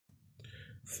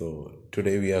So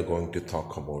today we are going to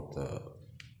talk about the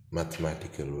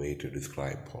mathematical way to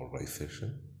describe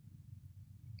polarization.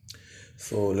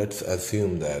 So let's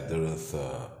assume that there is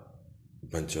a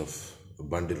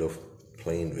bundle of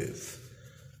plane waves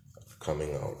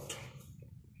coming out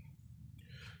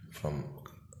from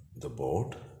the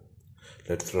board.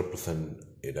 Let's represent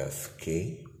it as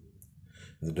k,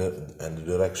 and the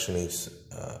direction is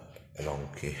along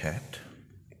k hat.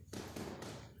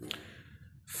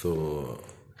 So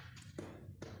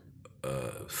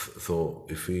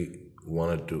if we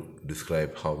wanted to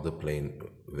describe how the plane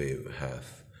wave has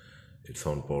its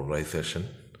own polarization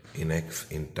in x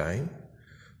in time,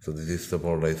 so this is the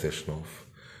polarization of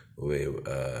wave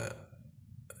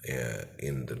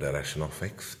in the direction of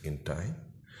x in time,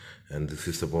 and this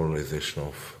is the polarization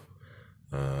of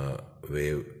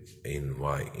wave in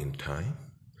y in time.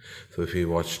 So if we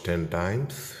watch 10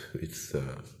 times, it's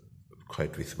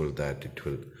quite visible that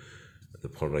the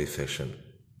polarization,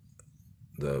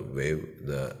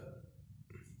 the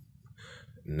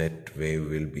net wave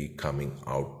will be coming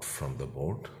out from the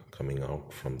board.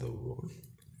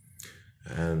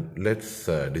 And let's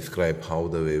describe how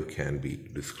the wave can be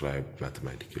described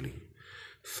mathematically.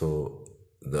 So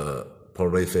the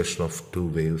polarization of two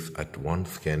waves at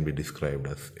once can be described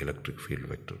as electric field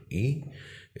vector E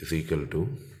is equal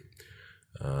to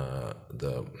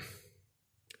the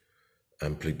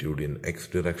amplitude in x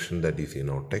direction, that is E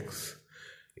naught x,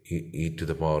 e to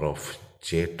the power of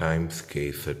j times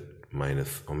kz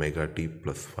minus omega t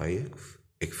plus phi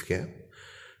x cap,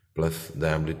 plus the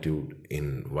amplitude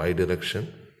in y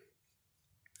direction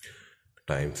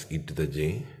times e to the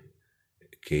j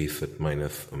kz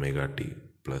minus omega t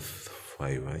plus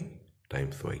phi y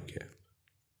times y cap.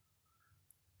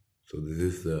 So this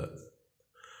is the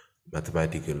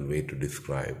mathematical way to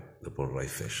describe the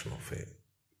polarization of a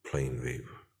plane wave.